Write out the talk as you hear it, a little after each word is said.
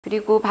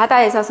그리고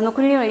바다에서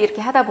스노클링을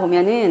이렇게 하다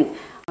보면은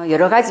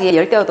여러 가지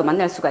열대어도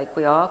만날 수가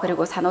있고요.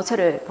 그리고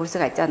산호초를 볼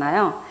수가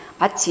있잖아요.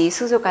 마치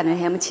수족관을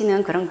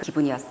헤엄치는 그런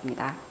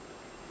기분이었습니다.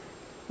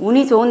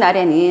 운이 좋은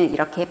날에는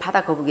이렇게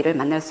바다 거북이를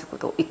만날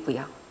수도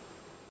있고요.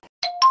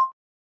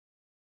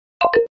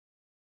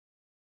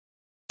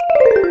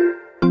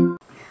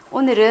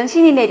 오늘은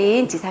신이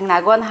내린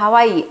지상낙원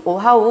하와이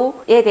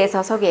오아후에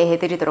대해서 소개해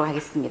드리도록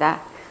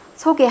하겠습니다.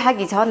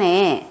 소개하기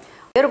전에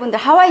여러분들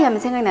하와이 하면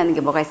생각나는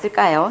게 뭐가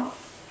있을까요?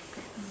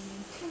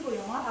 친구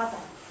영화 바다.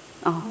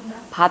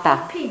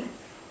 바다.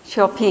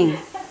 쇼핑.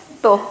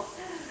 또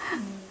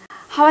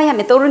하와이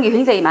하면 떠오르는 게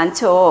굉장히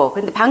많죠.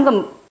 근데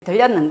방금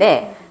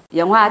들렸는데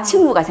영화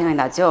친구가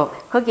생각나죠.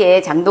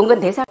 거기에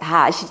장동건 대사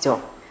다 아시죠?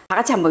 다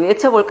같이 한번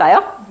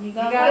외쳐볼까요?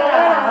 네가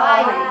가라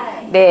하와이.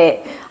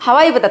 네,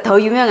 하와이보다 더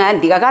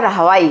유명한 네가 가라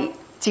하와이.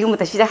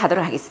 지금부터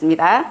시작하도록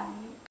하겠습니다.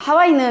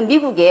 하와이는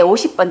미국의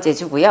 50번째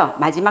주고요.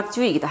 마지막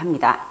주이기도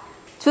합니다.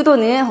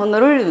 주도는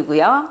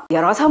호놀룰루고요.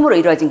 여러 섬으로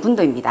이루어진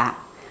군도입니다.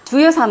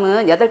 주요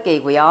섬은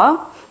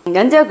 8개이고요.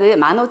 면적은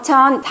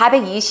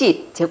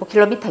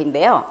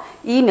 15,420제곱킬로미터인데요.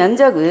 이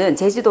면적은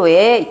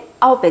제주도의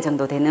 9배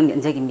정도 되는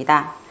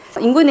면적입니다.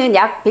 인구는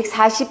약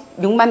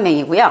 146만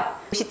명이고요.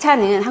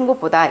 시차는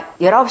한국보다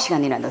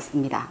 19시간이나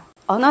넘습니다.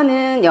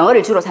 언어는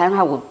영어를 주로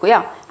사용하고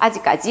있고요.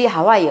 아직까지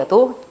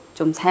하와이어도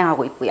좀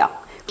사용하고 있고요.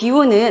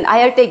 기후는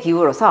아열대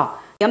기후로서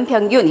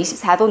연평균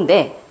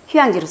 24도인데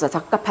휴양지로서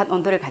적합한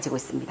온도를 가지고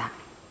있습니다.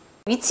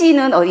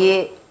 위치는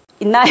어디에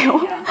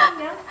있나요?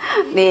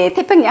 네,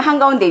 태평양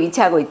한가운데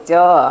위치하고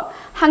있죠.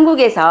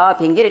 한국에서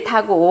비행기를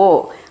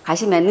타고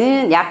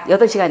가시면은 약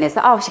 8시간에서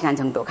 9시간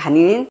정도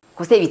가는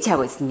곳에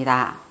위치하고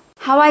있습니다.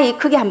 하와이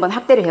크게 한번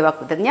확대를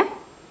해봤거든요.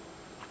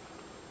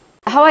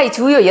 하와이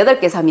주요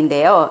 8개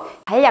섬인데요.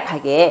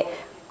 간략하게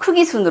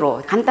크기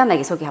순으로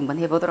간단하게 소개 한번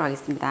해보도록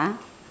하겠습니다.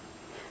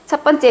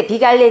 첫 번째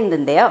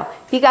빅아일랜드인데요.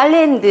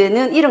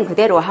 빅아일랜드는 이름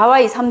그대로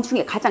하와이 섬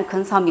중에 가장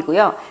큰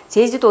섬이고요.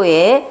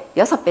 제주도의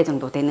 6배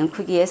정도 되는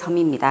크기의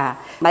섬입니다.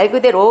 말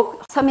그대로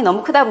섬이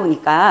너무 크다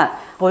보니까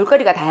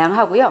볼거리가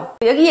다양하고요.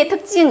 여기의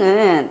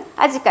특징은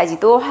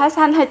아직까지도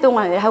화산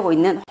활동을 하고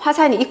있는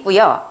화산이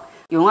있고요.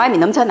 용암이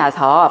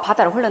넘쳐나서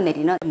바다로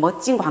흘러내리는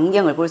멋진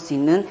광경을 볼 수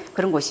있는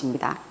그런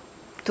곳입니다.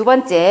 두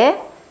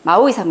번째,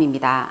 마우이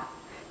섬입니다.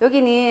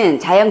 여기는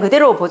자연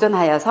그대로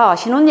보존하여서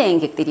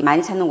신혼여행객들이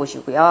많이 찾는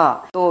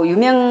곳이고요. 또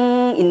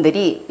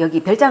유명인들이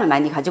여기 별장을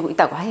많이 가지고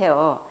있다고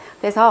해요.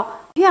 그래서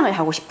휴양을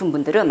하고 싶은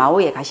분들은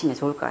마우이에 가시면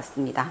좋을 것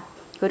같습니다.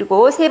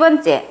 그리고 세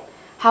번째,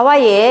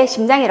 하와이의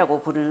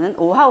심장이라고 부르는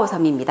오아후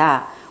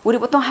섬입니다. 우리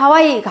보통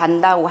하와이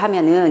간다고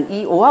하면은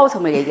이 오아후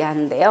섬을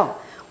얘기하는데요.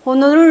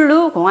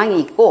 호놀룰루 공항이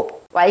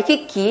있고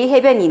와이키키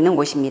해변이 있는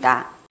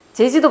곳입니다.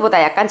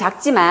 제주도보다 약간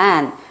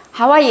작지만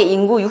하와이의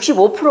인구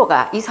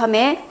 65%가 이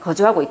섬에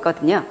거주하고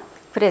있거든요.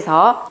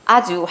 그래서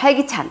아주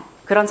활기찬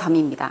그런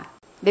섬입니다.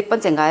 몇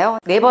번째인가요?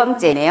 네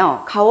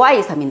번째네요.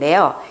 카오아이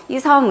섬인데요. 이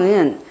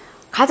섬은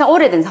가장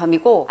오래된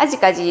섬이고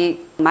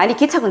아직까지 많이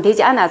개척은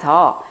되지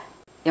않아서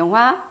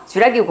영화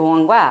쥬라기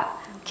공원과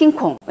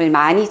킹콩을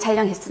많이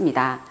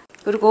촬영했습니다.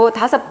 그리고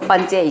다섯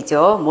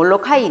번째이죠.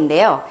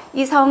 몰로카이인데요.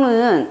 이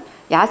섬은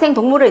야생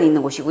동물원이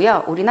있는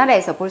곳이고요.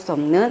 우리나라에서 볼 수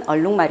없는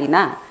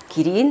얼룩말이나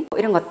기린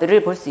이런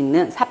것들을 볼 수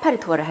있는 사파리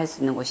투어를 할 수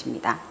있는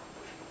곳입니다.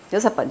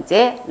 여섯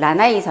번째,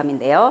 라나이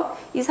섬인데요.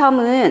 이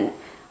섬은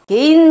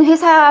개인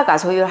회사가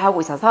소유하고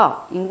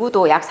있어서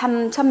인구도 약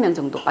 3,000명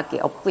정도밖에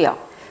없고요.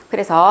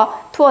 그래서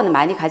투어는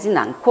많이 가지는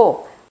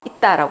않고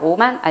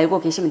있다라고만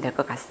알고 계시면 될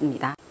것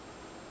같습니다.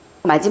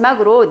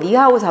 마지막으로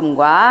니하오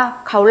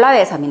섬과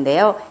카울라웨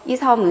섬인데요. 이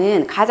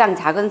섬은 가장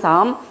작은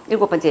섬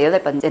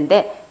 7번째,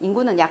 8번째인데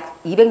인구는 약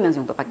 200명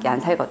정도밖에 안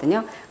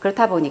살거든요.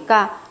 그렇다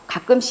보니까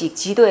가끔씩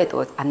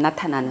지도에도 안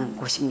나타나는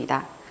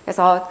곳입니다.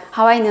 그래서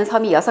하와이는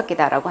섬이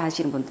 6개다라고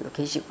하시는 분들도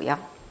계시고요.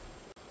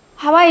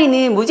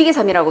 하와이는 무지개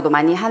섬이라고도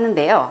많이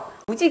하는데요.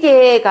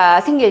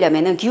 무지개가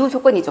생기려면 기후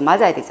조건이 좀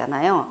맞아야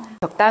되잖아요.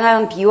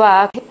 적당한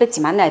비와 햇볕이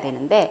만나야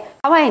되는데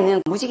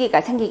하와이는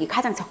무지개가 생기기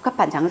가장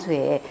적합한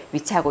장소에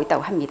위치하고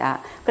있다고 합니다.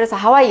 그래서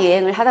하와이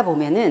여행을 하다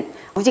보면은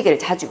무지개를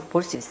자주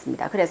볼 수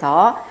있습니다.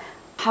 그래서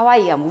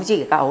하와이와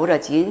무지개가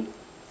어우러진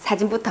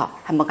사진부터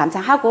한번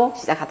감상하고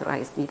시작하도록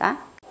하겠습니다.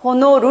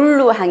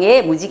 호놀룰루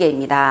항의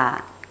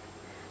무지개입니다.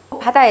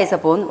 바다에서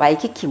본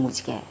와이키키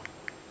무지개,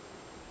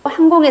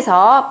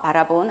 항공에서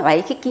바라본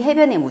와이키키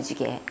해변의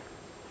무지개,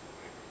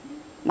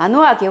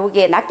 마누아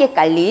계곡에 낮게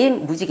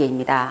깔린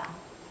무지개입니다.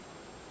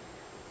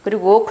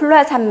 그리고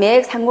쿨루아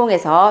산맥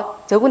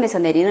상공에서 저군에서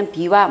내리는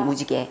비와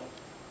무지개,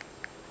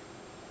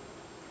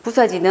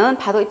 부서지는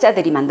파도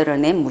입자들이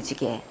만들어낸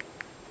무지개,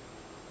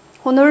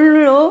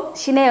 호놀룰루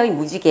시내의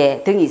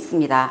무지개 등이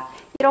있습니다.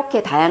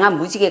 이렇게 다양한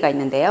무지개가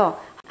있는데요.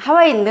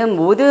 하와이에 있는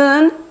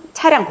모든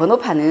차량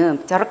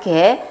번호판은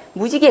저렇게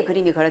무지개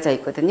그림이 그려져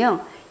있거든요.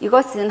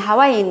 이것은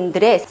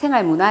하와이인들의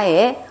생활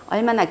문화에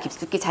얼마나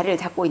깊숙이 자리를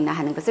잡고 있나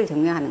하는 것을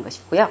증명하는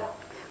것이고요.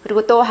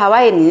 그리고 또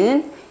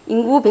하와이는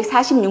인구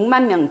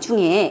 146만 명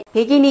중에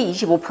백인이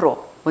 25%,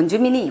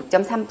 원주민이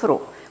 6.3%,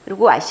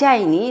 그리고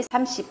아시아인이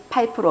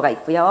 38%가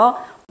있고요.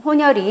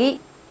 혼혈이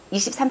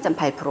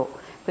 23.8%,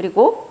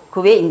 그리고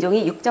그 외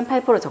인종이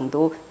 6.8%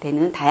 정도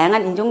되는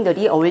다양한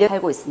인종들이 어울려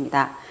살고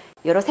있습니다.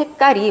 여러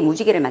색깔이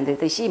무지개를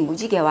만들듯이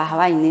무지개와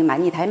하와이는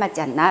많이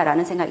닮았지 않나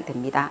라는 생각이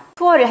듭니다.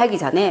 투어를 하기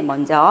전에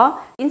먼저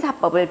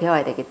인사법을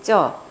배워야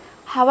되겠죠.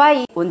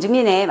 하와이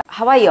원주민의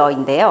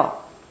하와이어인데요.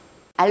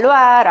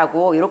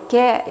 알로하라고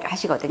이렇게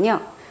하시거든요.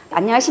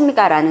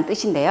 안녕하십니까 라는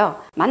뜻인데요.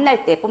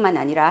 만날 때뿐만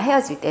아니라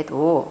헤어질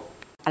때도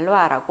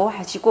알로하라고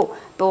하시고,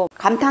 또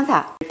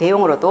감탄사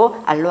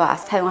대용으로도 알로하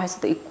사용할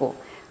수도 있고,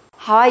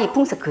 하와이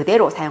풍습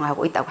그대로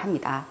사용하고 있다고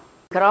합니다.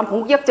 그럼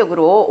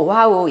본격적으로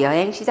오아후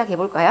여행 시작해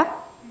볼까요?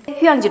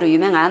 휴양지로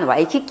유명한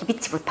와이키키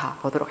비치부터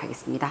보도록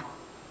하겠습니다.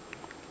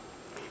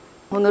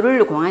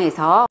 호놀룰루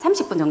공항에서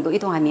 30분 정도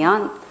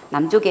이동하면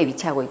남쪽에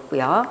위치하고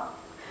있고요.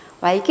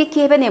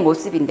 와이키키 해변의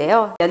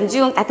모습인데요.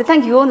 연중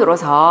따뜻한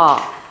기온으로서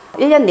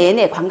 1년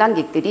내내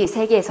관광객들이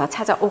세계에서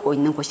찾아오고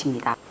있는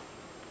곳입니다.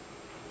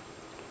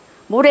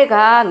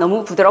 모래가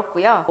너무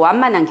부드럽고요.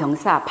 완만한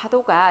경사,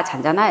 파도가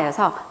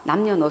잔잔하여서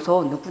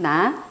남녀노소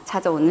누구나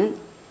찾아오는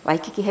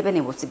와이키키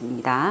해변의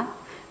모습입니다.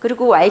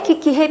 그리고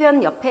와이키키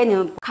해변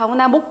옆에는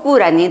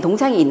카우나목구라는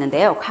동상이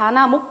있는데요.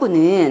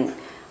 카우나목구는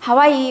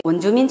하와이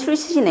원주민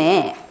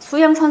출신의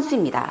수영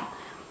선수입니다.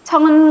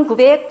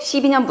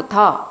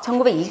 1912년부터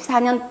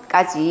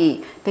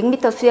 1924년까지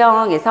 100m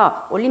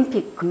수영에서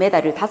올림픽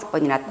금메달을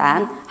 5번이나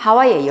딴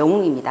하와이의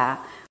영웅입니다.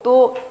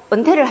 또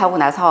은퇴를 하고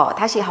나서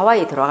다시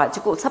하와이에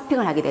들어와가지고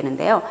서핑을 하게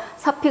되는데요.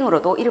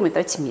 서핑으로도 이름을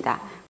떨칩니다.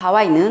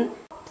 하와이는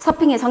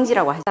서핑의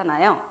성지라고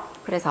하잖아요.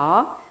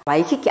 그래서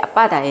와이키키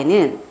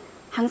앞바다에는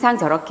항상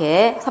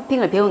저렇게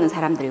서핑을 배우는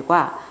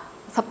사람들과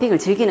서핑을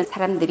즐기는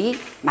사람들이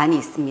많이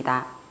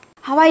있습니다.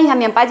 하와이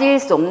하면 빠질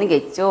수 없는 게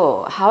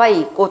있죠.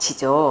 하와이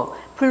꽃이죠.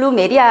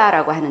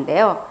 플루메리아라고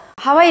하는데요.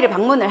 하와이를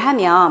방문을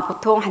하면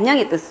보통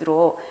한영의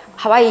뜻으로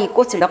하와이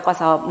꽃을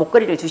엮어서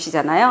목걸이를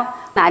주시잖아요.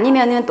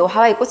 아니면은 또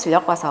하와이 꽃을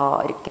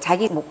엮어서 이렇게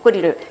자기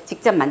목걸이를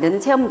직접 만드는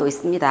체험도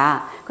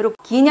있습니다. 그리고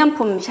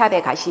기념품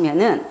샵에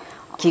가시면은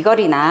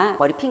귀걸이나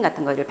머리핀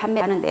같은 거를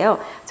판매하는데요.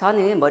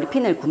 저는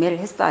머리핀을 구매를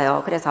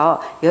했어요.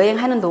 그래서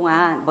여행하는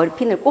동안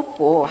머리핀을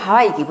꽂고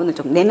하와이 기분을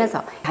좀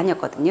내면서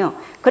다녔거든요.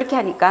 그렇게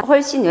하니까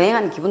훨씬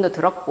여행하는 기분도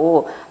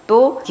들었고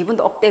또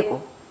기분도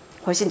업되고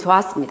훨씬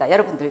좋았습니다.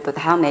 여러분들도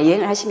다음에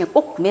여행을 하시면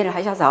꼭 구매를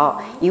하셔서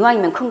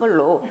이왕이면 큰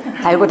걸로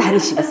달고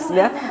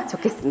다니시면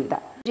좋겠습니다.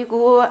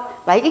 그리고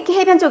와이키키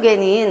해변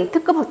쪽에는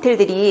특급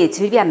호텔들이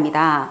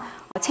즐비합니다.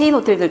 체인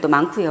호텔들도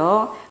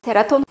많고요.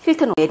 세라톤,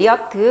 힐튼,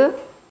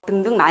 메리어트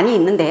등등 많이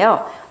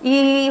있는데요.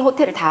 이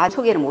호텔을 다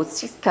소개를 못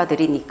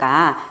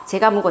시켜드리니까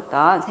제가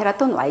묵었던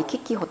세라톤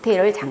와이키키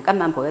호텔을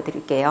잠깐만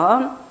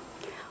보여드릴게요.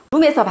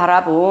 룸에서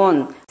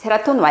바라본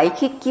세라톤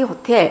와이키키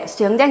호텔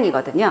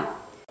수영장이거든요.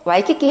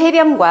 와이키키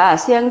해변과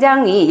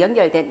수영장이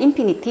연결된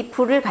인피니티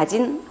풀을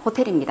가진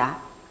호텔입니다.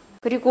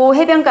 그리고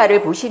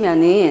해변가를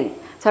보시면은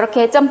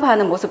저렇게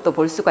점프하는 모습도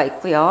볼 수가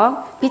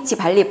있고요. 비치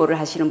발리볼을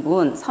하시는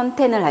분,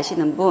 선탠을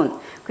하시는 분,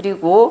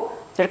 그리고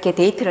저렇게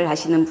데이트를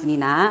하시는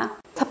분이나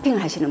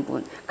서핑을 하시는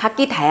분,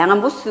 각기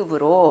다양한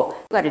모습으로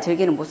휴가를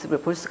즐기는 모습을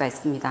볼 수가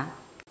있습니다.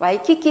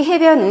 와이키키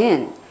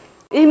해변은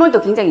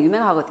일몰도 굉장히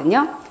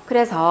유명하거든요.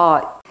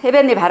 그래서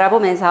해변을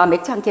바라보면서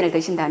맥주 한 캔을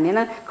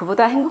드신다면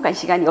그보다 행복한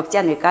시간이 없지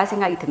않을까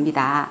생각이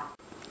듭니다.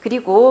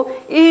 그리고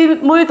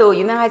일몰도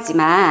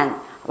유명하지만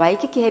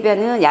와이키키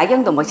해변은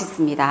야경도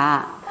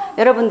멋있습니다.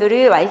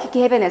 여러분들이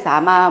와이키키 해변에서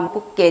아마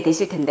묵게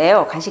되실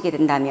텐데요. 가시게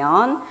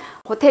된다면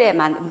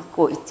호텔에만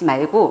묵고 있지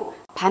말고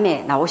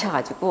밤에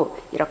나오셔가지고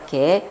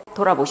이렇게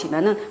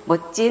돌아보시면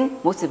멋진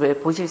모습을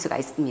보실 수가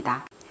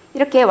있습니다.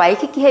 이렇게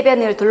와이키키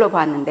해변을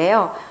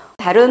둘러보았는데요.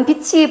 다른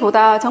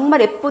비치보다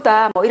정말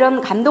예쁘다 뭐 이런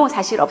감동은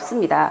사실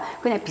없습니다.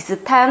 그냥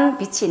비슷한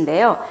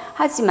비치인데요.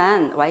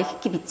 하지만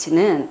와이키키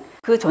비치는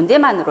그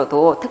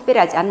존재만으로도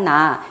특별하지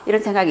않나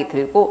이런 생각이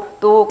들고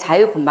또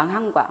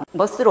자유분방함과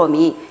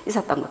멋스러움이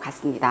있었던 것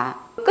같습니다.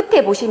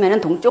 끝에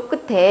보시면 동쪽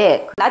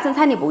끝에 낮은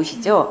산이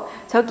보이시죠?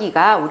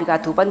 저기가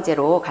우리가 두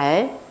번째로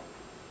갈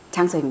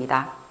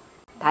장소입니다.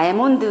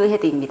 다이아몬드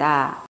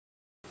헤드입니다.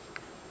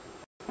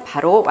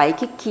 바로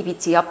와이키키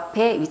비치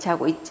옆에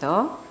위치하고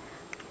있죠.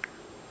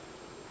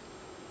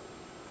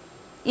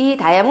 이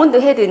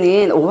다이아몬드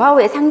헤드는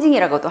오아후의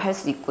상징이라고도 할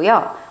수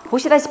있고요.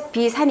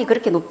 보시다시피 산이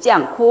그렇게 높지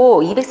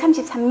않고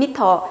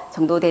 233m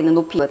정도 되는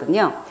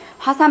높이거든요.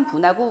 화산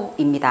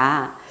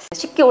분화구입니다.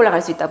 쉽게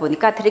올라갈 수 있다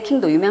보니까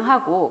트레킹도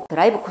유명하고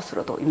드라이브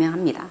코스로도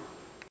유명합니다.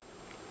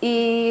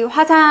 이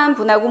화산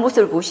분화구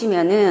모습을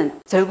보시면은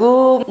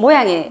절구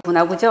모양의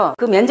분화구죠.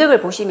 그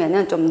면적을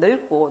보시면은 좀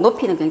넓고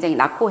높이는 굉장히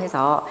낮고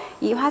해서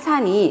이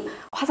화산이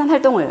화산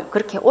활동을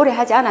그렇게 오래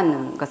하지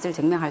않았는 것을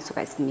증명할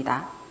수가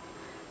있습니다.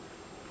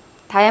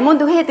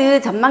 다이아몬드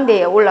헤드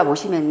전망대에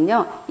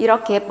올라보시면요.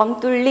 이렇게 뻥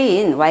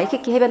뚫린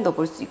와이키키 해변도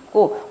볼 수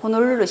있고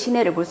호놀룰루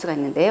시내를 볼 수가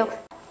있는데요.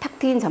 탁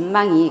트인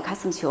전망이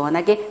가슴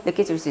시원하게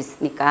느껴질 수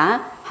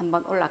있으니까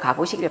한번 올라가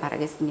보시길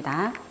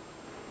바라겠습니다.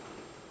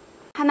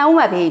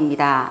 하나우마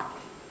베이입니다.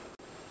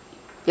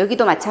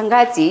 여기도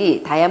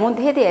마찬가지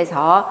다이아몬드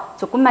헤드에서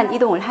조금만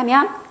이동을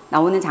하면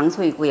나오는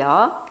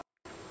장소이고요.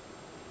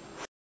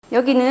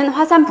 여기는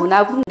화산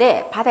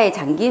분화구인데 바다에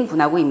잠긴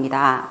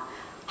분화구입니다.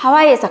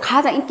 하와이에서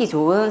가장 인기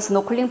좋은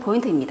스노클링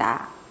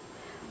포인트입니다.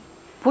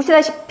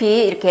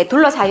 보시다시피 이렇게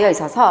둘러싸여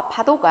있어서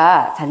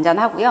파도가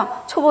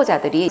잔잔하고요.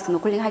 초보자들이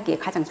스노클링 하기에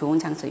가장 좋은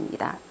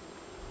장소입니다.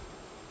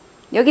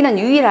 여기는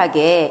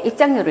유일하게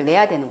입장료를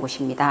내야 되는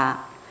곳입니다.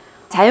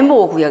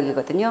 자연보호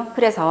구역이거든요.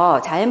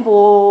 그래서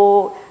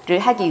자연보호를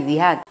하기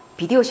위한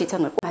비디오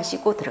시청을 꼭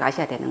하시고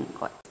들어가셔야 되는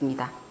것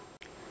같습니다.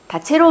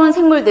 다채로운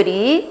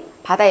생물들이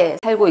바다에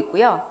살고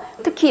있고요.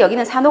 특히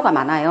여기는 산호가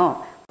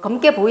많아요.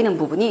 검게 보이는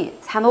부분이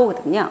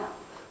산호거든요.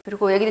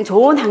 그리고 여기는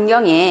좋은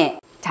환경에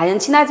자연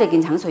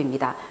친화적인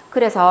장소입니다.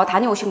 그래서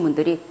다녀오신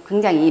분들이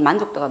굉장히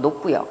만족도가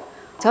높고요.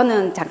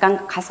 저는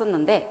잠깐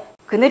갔었는데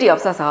그늘이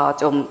없어서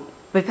좀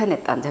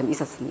불편했던 점이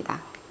있었습니다.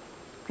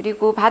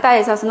 그리고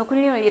바다에서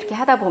스노클링을 이렇게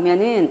하다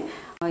보면은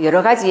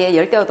여러 가지의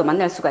열대어도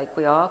만날 수가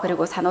있고요.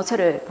 그리고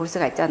산호초를 볼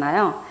수가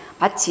있잖아요.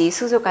 마치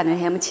수족관을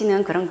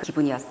헤엄치는 그런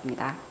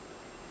기분이었습니다.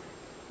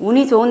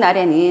 운이 좋은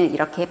날에는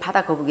이렇게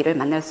바다 거북이를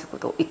만날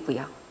수도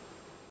있고요.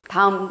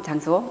 다음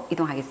장소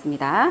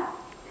이동하겠습니다.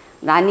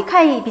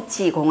 라니카이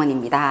비치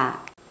공원입니다.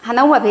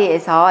 하나우마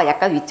베이에서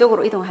약간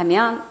위쪽으로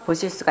이동하면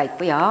보실 수가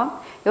있고요.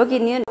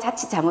 여기는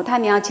자칫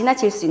잘못하면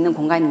지나칠 수 있는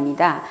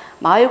공간입니다.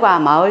 마을과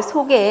마을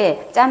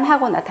속에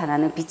짠하고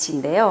나타나는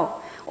비치인데요.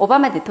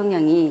 오바마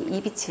대통령이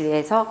이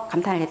비치에서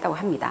감탄을 했다고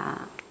합니다.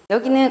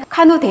 여기는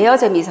카누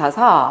대여점이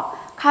있어서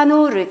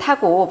카누를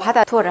타고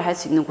바다 투어를 할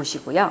수 있는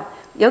곳이고요.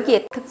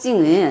 여기의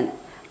특징은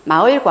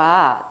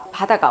마을과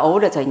바다가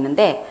어우러져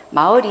있는데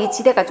마을이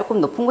지대가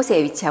조금 높은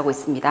곳에 위치하고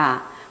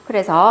있습니다.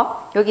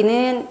 그래서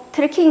여기는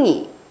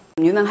트레킹이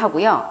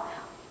유명하고요.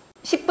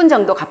 10분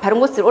정도 가파른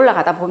곳을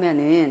올라가다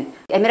보면은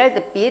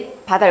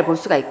에메랄드빛 바다를 볼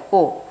수가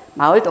있고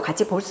마을도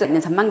같이 볼 수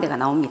있는 전망대가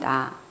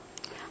나옵니다.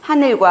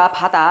 하늘과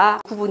바다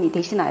구분이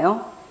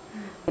되시나요?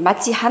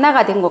 마치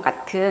하나가 된 것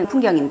같은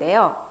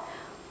풍경인데요.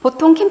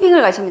 보통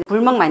캠핑을 가시면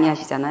불멍 많이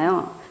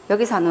하시잖아요.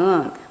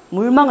 여기서는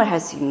물멍을 할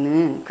수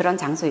있는 그런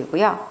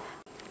장소이고요.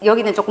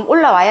 여기는 조금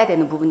올라와야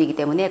되는 부분이기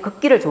때문에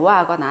걷기를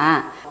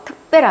좋아하거나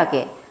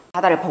특별하게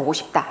바다를 보고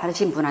싶다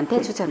하신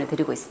분한테 추천을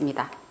드리고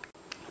있습니다.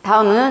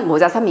 다음은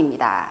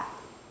모자섬입니다.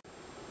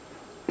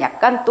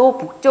 약간 또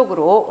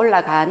북쪽으로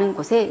올라가는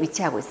곳에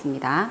위치하고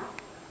있습니다.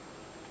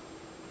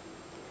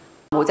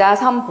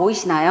 모자섬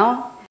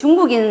보이시나요?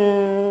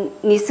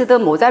 중국인이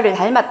쓰던 모자를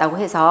닮았다고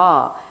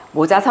해서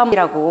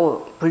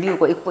모자섬이라고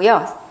불리고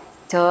있고요.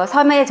 저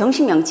섬의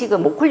정식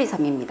명칭은 모콜리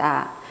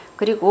섬입니다.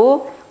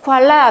 그리고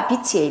쿠알라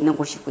비치에 있는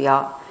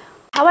곳이고요.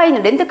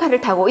 하와이는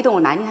렌트카를 타고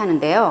이동을 많이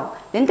하는데요.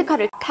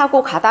 렌트카를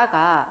타고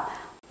가다가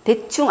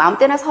대충 아무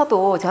때나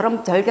서도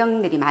저런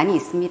절경들이 많이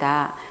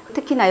있습니다.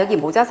 특히나 여기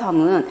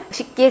모자섬은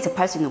쉽게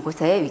접할 수 있는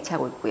곳에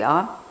위치하고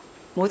있고요.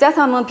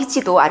 모자섬은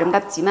비치도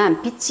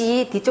아름답지만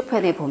비치 뒤쪽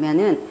편에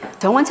보면은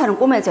정원처럼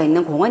꾸며져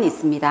있는 공원이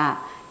있습니다.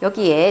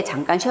 여기에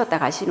잠깐 쉬었다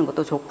가시는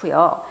것도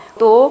좋고요.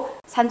 또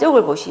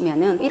산쪽을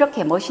보시면은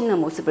이렇게 멋있는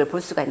모습을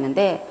볼 수가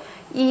있는데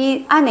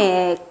이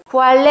안에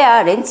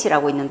쿠알레아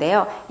렌치라고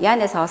있는데요. 이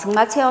안에서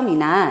승마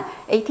체험이나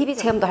ATV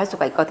체험도 할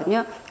수가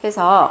있거든요.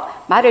 그래서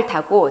말을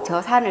타고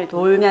저 산을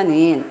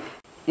돌면은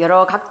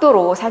여러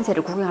각도로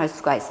산세를 구경할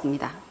수가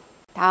있습니다.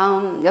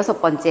 다음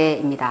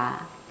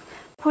 6번째입니다.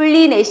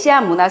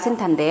 폴리네시아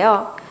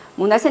문화센터인데요.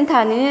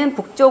 문화센터는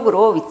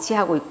북쪽으로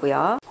위치하고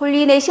있고요.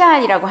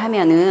 폴리네시안이라고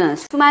하면은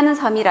수많은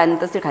섬이라는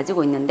뜻을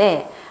가지고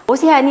있는데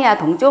오세아니아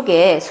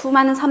동쪽에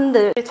수많은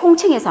섬들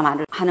총칭해서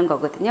말을 하는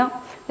거거든요.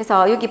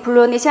 그래서 여기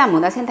폴리네시아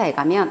문화센터에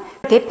가면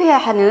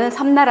대표하는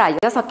섬나라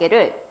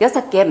 6개를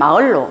 6개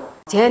마을로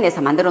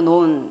재현해서 만들어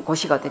놓은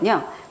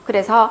곳이거든요.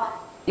 그래서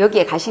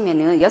여기에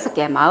가시면은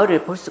 6개의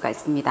마을을 볼 수가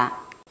있습니다.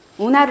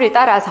 운하를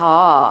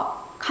따라서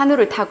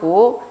카누를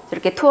타고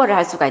저렇게 투어를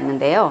할 수가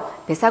있는데요.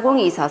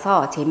 배사공이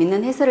있어서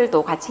재밌는 해설을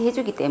또 같이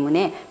해주기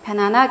때문에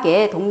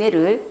편안하게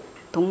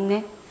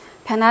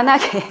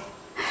편안하게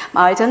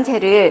마을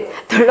전체를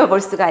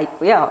둘러볼 수가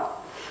있고요.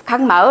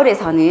 각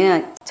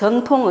마을에서는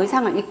전통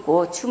의상을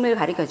입고 춤을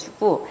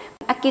가르쳐주고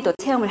악기도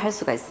체험을 할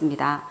수가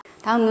있습니다.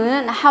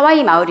 다음은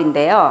하와이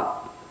마을인데요.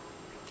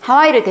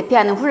 하와이를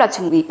대표하는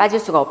훌라춤이 빠질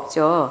수가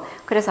없죠.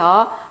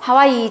 그래서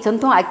하와이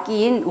전통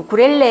악기인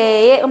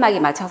우쿨렐레의 음악에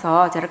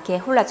맞춰서 저렇게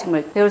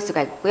훌라춤을 배울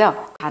수가 있고요.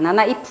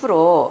 바나나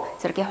잎으로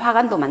저렇게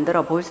화관도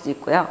만들어 볼 수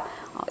있고요.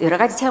 여러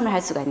가지 체험을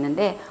할 수가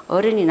있는데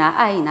어른이나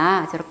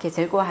아이나 저렇게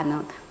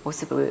즐거워하는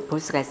모습을 볼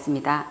수가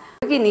있습니다.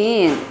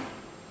 여기는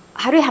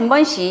하루에 한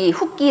번씩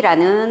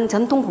훅기라는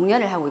전통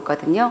공연을 하고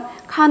있거든요.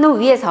 카누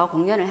위에서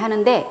공연을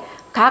하는데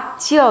각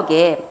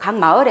지역에 각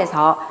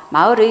마을에서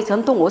마을의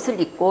전통 옷을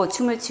입고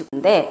춤을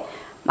추는데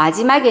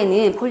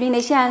마지막에는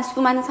폴리네시안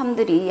수많은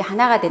섬들이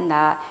하나가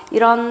된다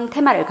이런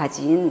테마를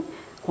가진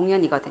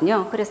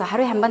공연이거든요. 그래서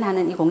하루에 한 번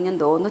하는 이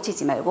공연도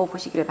놓치지 말고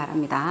보시기를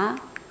바랍니다.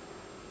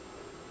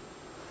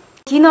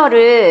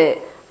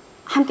 디너를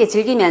함께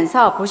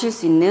즐기면서 보실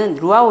수 있는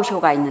루아오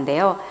쇼가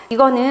있는데요.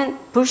 이거는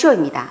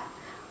불쇼입니다.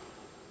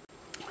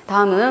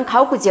 다음은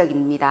가오쿠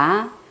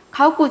지역입니다.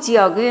 가오쿠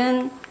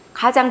지역은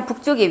가장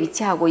북쪽에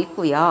위치하고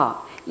있고요.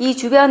 이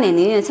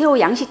주변에는 새우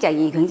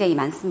양식장이 굉장히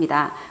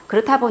많습니다.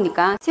 그렇다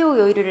보니까 새우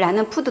요리를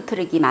하는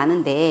푸드트럭이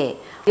많은데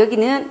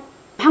여기는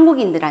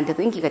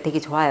한국인들한테도 인기가 되게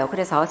좋아요.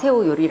 그래서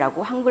새우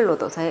요리라고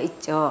한글로도 써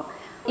있죠.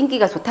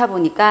 인기가 좋다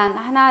보니까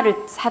하나를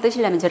사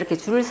드시려면 저렇게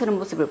줄을 서는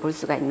모습을 볼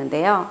수가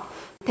있는데요.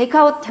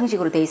 테이크아웃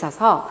형식으로 되어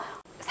있어서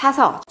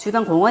사서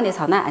주변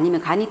공원에서나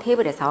아니면 간이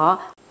테이블에서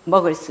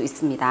먹을 수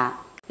있습니다.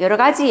 여러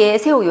가지의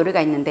새우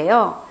요리가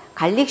있는데요.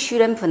 갈릭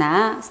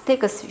슈램프나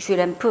스테이크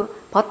슈램프,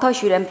 버터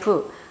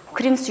슈램프,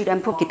 크림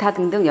슈램프, 기타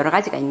등등 여러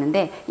가지가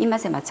있는데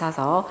입맛에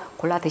맞춰서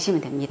골라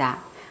드시면 됩니다.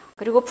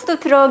 그리고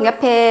푸드트럭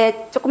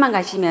옆에 조금만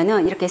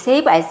가시면은 이렇게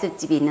세이브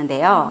아이스집이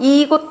있는데요.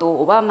 이곳도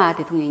오바마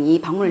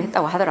대통령이 방문을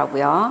했다고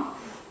하더라고요.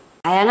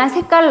 다양한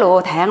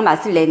색깔로 다양한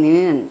맛을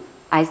내는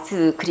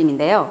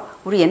아이스크림인데요.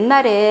 우리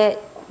옛날에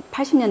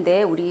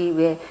 80년대에 우리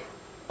왜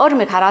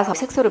얼음을 갈아서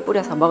색소를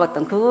뿌려서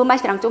먹었던 그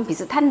맛이랑 좀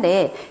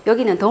비슷한데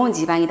여기는 더운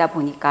지방이다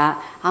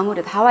보니까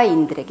아무래도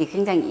하와이인들에게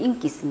굉장히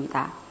인기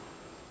있습니다.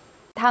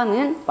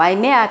 다음은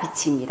와이메아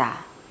비치입니다.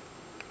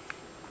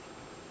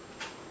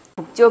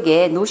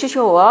 북쪽에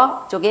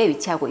노스쇼어 쪽에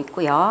위치하고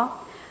있고요.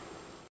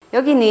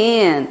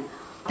 여기는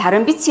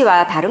다른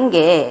비치와 다른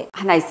게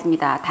하나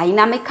있습니다.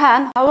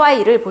 다이나믹한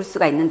하와이를 볼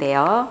수가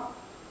있는데요.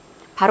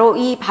 바로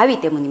이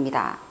바위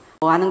때문입니다.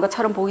 뭐 하는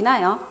것처럼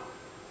보이나요?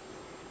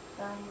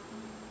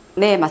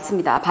 네,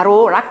 맞습니다.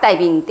 바로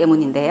락다이빙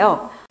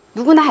때문인데요.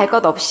 누구나 할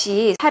것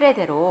없이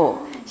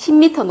차례대로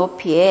 10m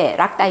높이의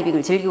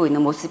락다이빙을 즐기고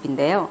있는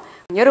모습인데요.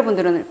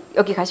 여러분들은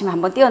여기 가시면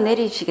한번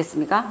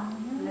뛰어내리시겠습니까?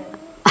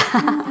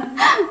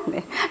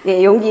 네.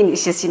 네, 용기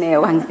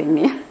있으시네요, 황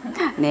선생님.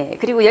 네,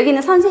 그리고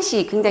여기는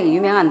선셋이 굉장히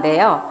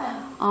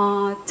유명한데요.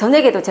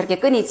 저녁에도 저렇게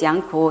끊이지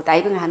않고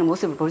다이빙을 하는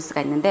모습을 볼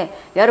수가 있는데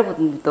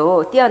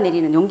여러분들도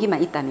뛰어내리는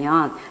용기만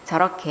있다면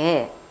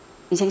저렇게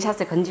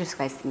인생샷을 건질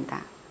수가 있습니다.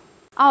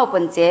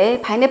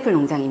 9번째, 파인애플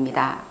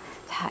농장입니다.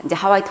 자, 이제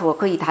하와이 투어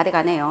거의 다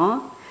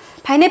돼가네요.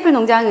 파인애플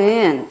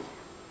농장은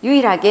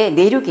유일하게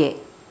내륙에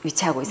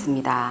위치하고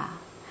있습니다.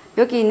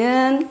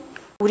 여기는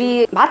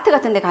우리 마트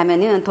같은 데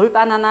가면은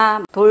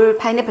돌바나나, 돌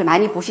파인애플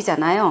많이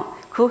보시잖아요.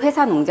 그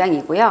회사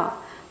농장이고요.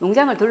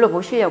 농장을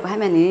둘러보시려고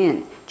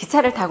하면은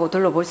기차를 타고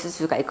둘러볼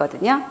수가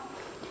있거든요.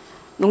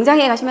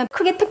 농장에 가시면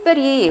크게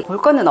특별히 볼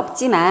거는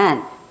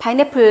없지만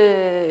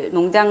파인애플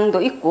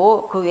농장도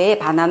있고 그 외에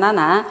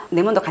바나나나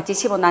레몬도 같이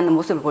심어놨는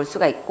모습을 볼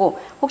수가 있고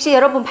혹시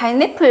여러분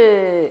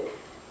파인애플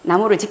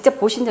나무를 직접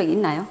보신 적이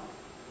있나요?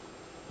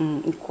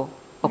 있고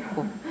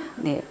없고.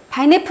 네,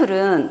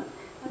 파인애플은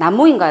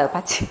나무인가요?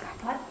 밭인가요?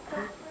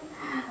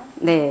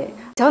 네,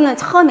 저는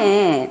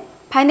처음에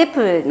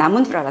파인애플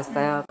나무인 줄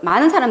알았어요.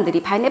 많은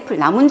사람들이 파인애플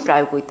나무인 줄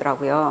알고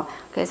있더라고요.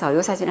 그래서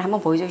이 사진을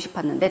한번 보여주고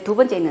싶었는데 두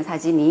번째 있는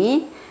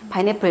사진이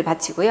파인애플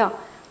밭이고요.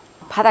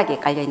 바닥에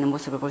깔려있는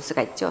모습을 볼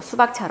수가 있죠.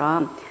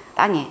 수박처럼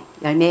땅에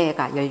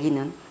열매가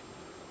열리는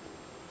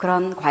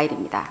그런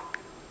과일입니다.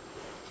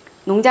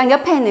 농장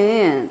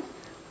옆에는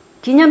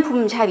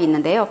기념품 샵이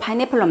있는데요.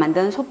 파인애플로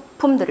만든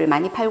소품들을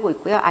많이 팔고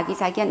있고요.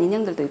 아기자기한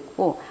인형들도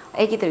있고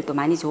애기들도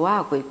많이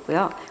좋아하고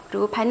있고요.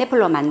 그리고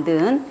파인애플로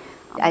만든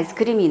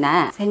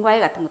아이스크림이나 생과일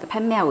같은 것도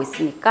판매하고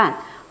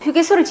있으니까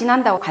휴게소를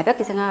지난다고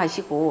가볍게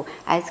생각하시고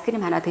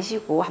아이스크림 하나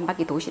드시고 한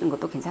바퀴 도시는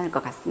것도 괜찮을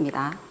것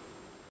같습니다.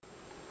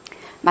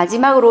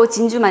 마지막으로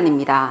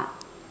진주만입니다.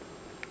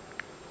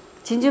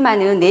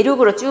 진주만은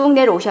내륙으로 쭉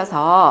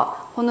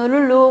내려오셔서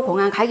호놀룰루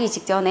공항 가기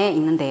직전에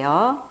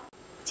있는데요.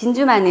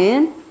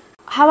 진주만은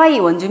하와이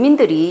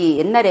원주민들이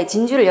옛날에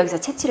진주를 여기서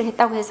채취를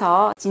했다고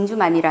해서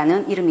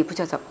진주만이라는 이름이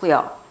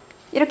붙여졌고요.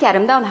 이렇게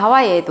아름다운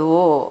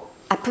하와이에도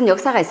아픈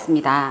역사가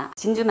있습니다.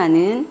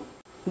 진주만은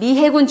미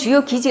해군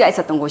주요 기지가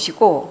있었던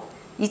곳이고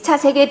 2차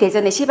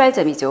세계대전의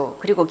시발점이죠.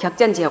 그리고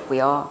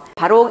격전지였고요.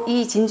 바로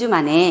이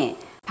진주만에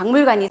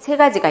박물관이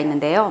 3가지가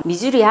있는데요.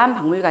 미주리함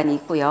박물관이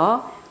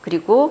있고요.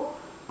 그리고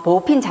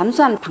보호핀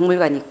잠수함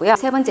박물관이 있고요.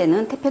 세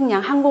번째는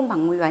태평양 항공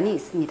박물관이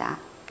있습니다.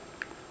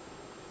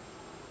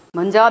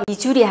 먼저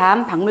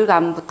미주리함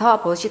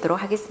박물관부터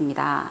보시도록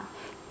하겠습니다.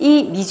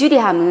 이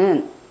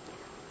미주리함은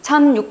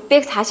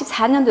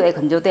 1644년도에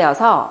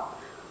건조되어서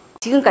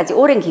지금까지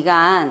오랜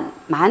기간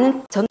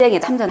많은 전쟁에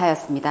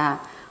참전하였습니다.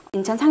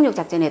 인천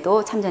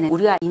상륙작전에도 참전해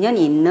우리와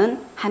인연이 있는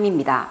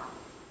함입니다.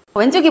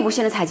 왼쪽에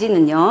보시는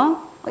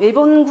사진은요.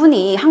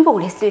 일본군이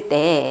항복을 했을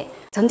때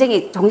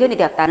전쟁이 종전이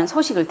되었다는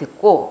소식을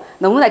듣고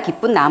너무나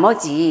기쁜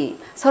나머지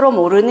서로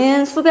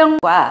모르는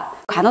수병과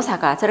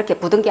간호사가 저렇게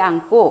부둥켜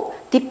안고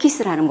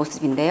딥키스를 하는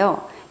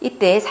모습인데요.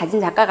 이때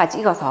사진작가가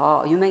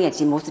찍어서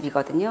유명해진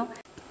모습이거든요.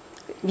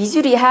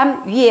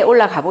 미주리함 위에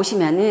올라가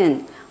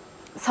보시면은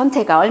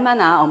선체가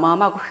얼마나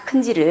어마어마하고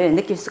큰지를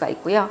느낄 수가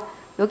있고요.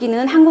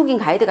 여기는 한국인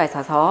가이드가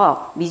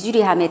있어서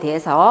미주리함에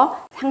대해서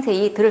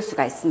상세히 들을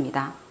수가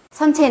있습니다.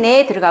 선체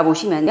내에 들어가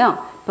보시면요.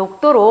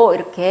 복도로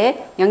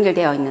이렇게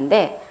연결되어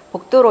있는데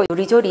복도로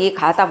요리조리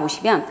가다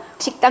보시면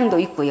식당도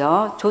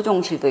있고요.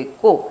 조종실도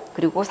있고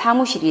그리고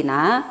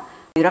사무실이나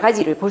여러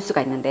가지를 볼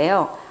수가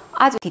있는데요.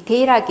 아주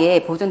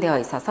디테일하게 보존되어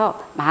있어서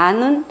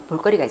많은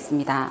볼거리가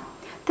있습니다.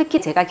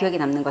 특히 제가 기억에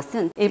남는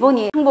것은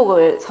일본이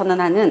항복을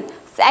선언하는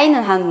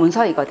사인을 한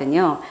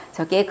문서이거든요.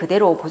 저게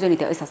그대로 보존이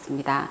되어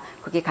있었습니다.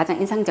 그게 가장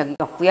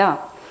인상적이었고요.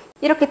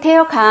 이렇게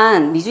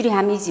퇴역한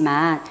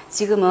미주리함이지만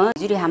지금은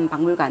미주리함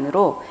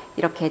박물관으로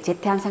이렇게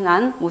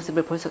재탄생한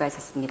모습을 볼 수가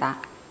있었습니다.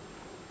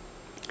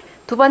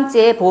 두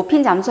번째,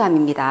 보핀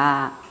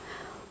잠수함입니다.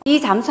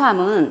 이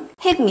잠수함은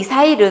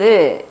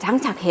핵미사일을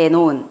장착해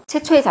놓은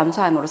최초의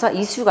잠수함으로서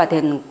이수가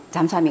된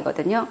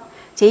잠수함이거든요.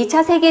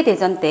 제2차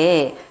세계대전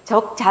때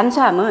적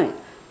잠수함을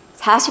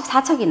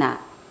 44척이나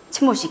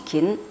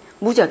침몰시킨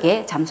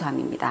무적의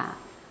잠수함입니다.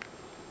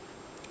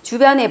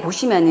 주변에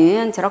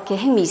보시면은 저렇게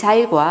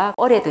핵미사일과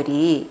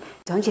어뢰들이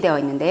전시되어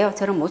있는데요.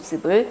 저런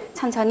모습을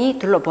천천히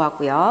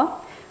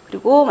둘러보았고요.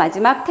 그리고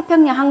마지막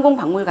태평양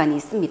항공박물관이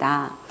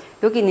있습니다.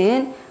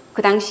 여기는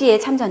그 당시에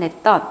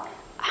참전했던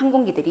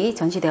항공기들이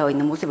전시되어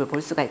있는 모습을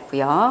볼 수가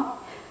있고요.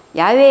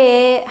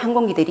 야외에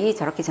항공기들이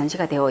저렇게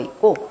전시가 되어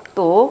있고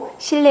또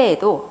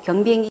실내에도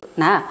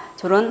경비행기나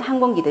저런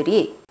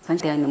항공기들이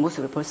전시되어 있는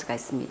모습을 볼 수가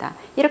있습니다.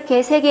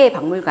 이렇게 3개의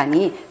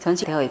박물관이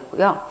전시되어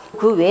있고요.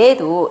 그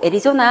외에도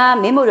애리조나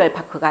메모리얼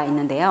파크가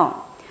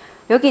있는데요.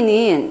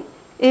 여기는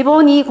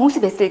일본이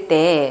공습했을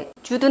때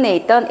주둔에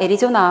있던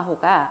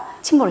애리조나호가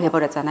침몰을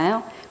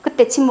해버렸잖아요.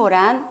 그때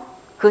침몰한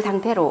그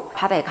상태로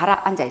바다에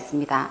가라앉아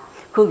있습니다.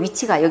 그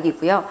위치가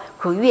여기고요.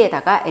 그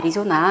위에다가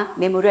애리조나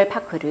메모리얼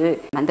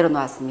파크를 만들어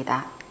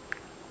놓았습니다.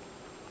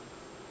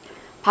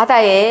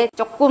 바다에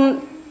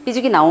조금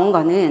삐죽이 나온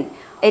거는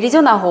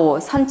애리조나호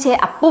선체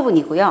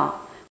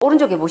앞부분이고요.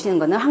 오른쪽에 보시는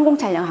거는 항공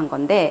촬영한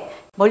건데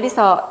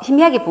멀리서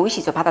희미하게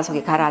보이시죠?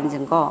 바닷속에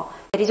가라앉은 거.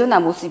 애리조나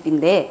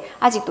모습인데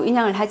아직도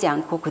인양을 하지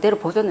않고 그대로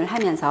보존을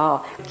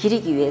하면서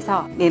기리기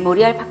위해서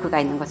메모리얼 파크가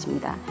있는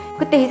것입니다.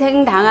 그때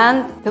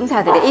희생당한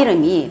병사들의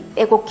이름이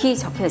빼곡히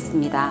적혀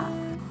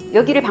있습니다.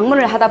 여기를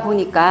방문을 하다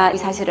보니까 이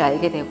사실을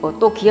알게 되고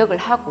또 기억을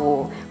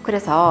하고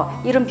그래서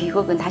이런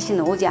비극은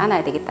다시는 오지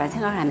않아야 되겠다는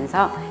생각을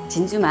하면서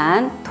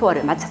진주만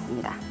투어를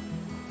마쳤습니다.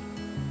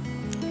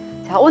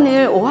 자,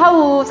 오늘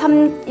오아후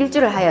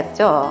 3일주를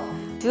하였죠.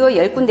 주요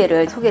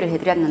 10군데를 소개를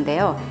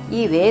해드렸는데요.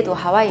 이 외에도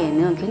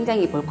하와이에는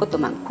굉장히 볼 것도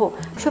많고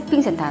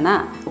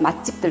쇼핑센터나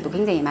맛집들도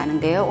굉장히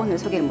많은데요. 오늘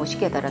소개를 못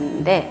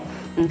시켜드렸는데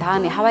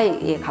다음에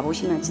하와이에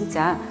가보시면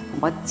진짜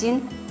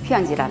멋진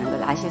휴양지라는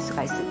걸 아실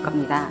수가 있을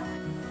겁니다.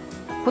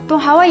 보통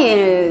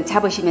하와이를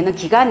잡으시면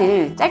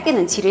기간을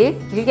짧게는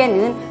 7일,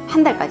 길게는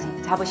한 달까지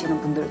잡으시는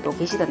분들도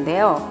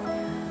계시던데요.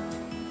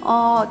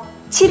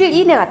 7일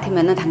이내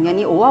같으면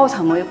당연히 오아후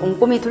섬을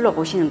꼼꼼히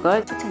둘러보시는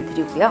걸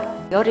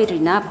추천드리고요.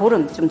 열흘이나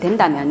보름 좀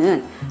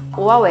된다면은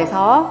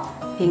오아후에서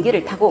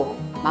비행기를 타고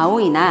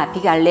마우이나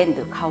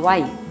빅아일랜드,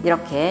 카와이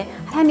이렇게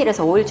 3일에서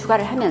 5일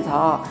추가를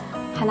하면서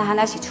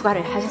하나하나씩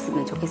추가를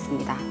하셨으면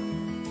좋겠습니다.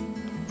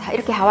 자,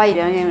 이렇게 하와이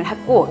여행을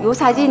했고 이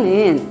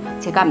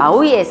사진은 제가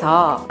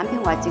마우이에서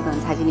남편과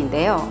찍은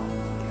사진인데요.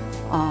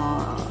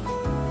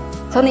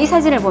 저는 이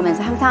사진을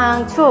보면서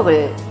항상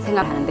추억을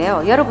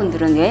생각하는데요.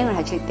 여러분들은 여행을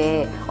하실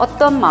때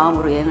어떤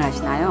마음으로 여행을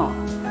하시나요?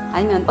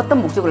 아니면 어떤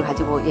목적을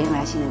가지고 여행을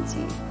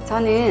하시는지.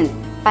 저는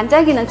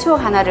반짝이는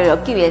추억 하나를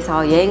얻기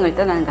위해서 여행을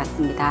떠나는 것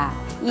같습니다.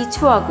 이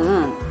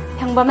추억은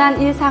평범한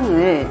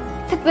일상을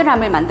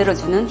특별함을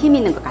만들어주는 힘이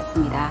있는 것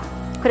같습니다.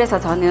 그래서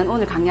저는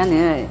오늘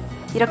강연을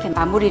이렇게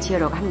마무리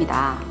지으려고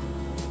합니다.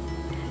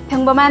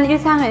 평범한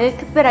일상을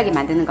특별하게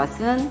만드는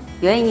것은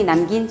여행이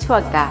남긴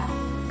추억이다.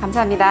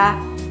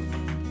 감사합니다.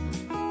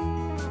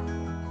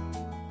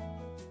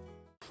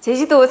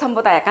 제주도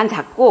섬보다 약간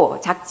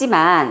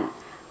작지만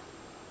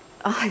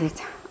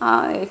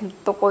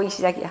또 꼬이기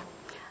시작이야.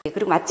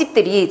 그리고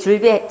맛집들이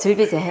즐비해져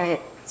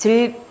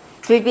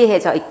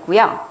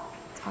있고요.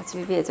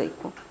 즐비해져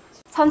있고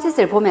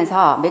선셋을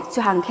보면서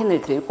맥주 한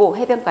캔을 들고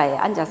해변가에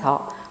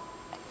앉아서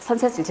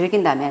선셋을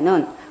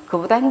즐긴다면은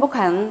그보다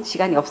행복한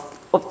시간이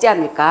없지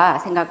않을까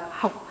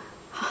생각하고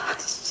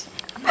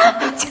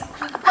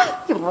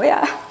이게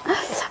뭐야?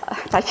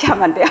 다시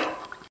하면 안 돼요?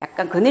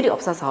 약간 그늘이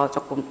없어서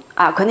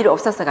그늘이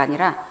없어서가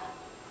아니라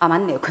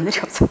맞네요. 그늘이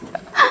없습니다.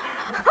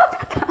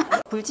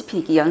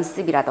 불지피기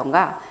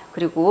연습이라던가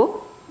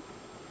그리고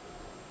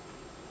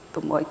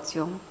또 뭐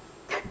있죠?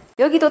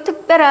 여기도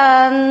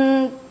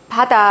특별한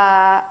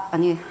바다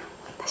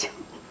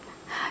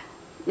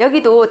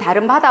여기도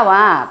다른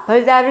바다와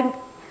별다른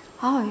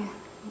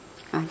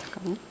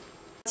잠깐만.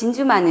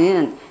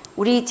 진주만은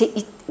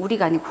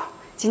우리가 아니고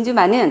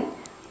진주만은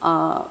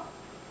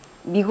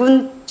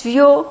미군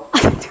주요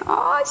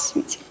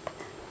미치겠다.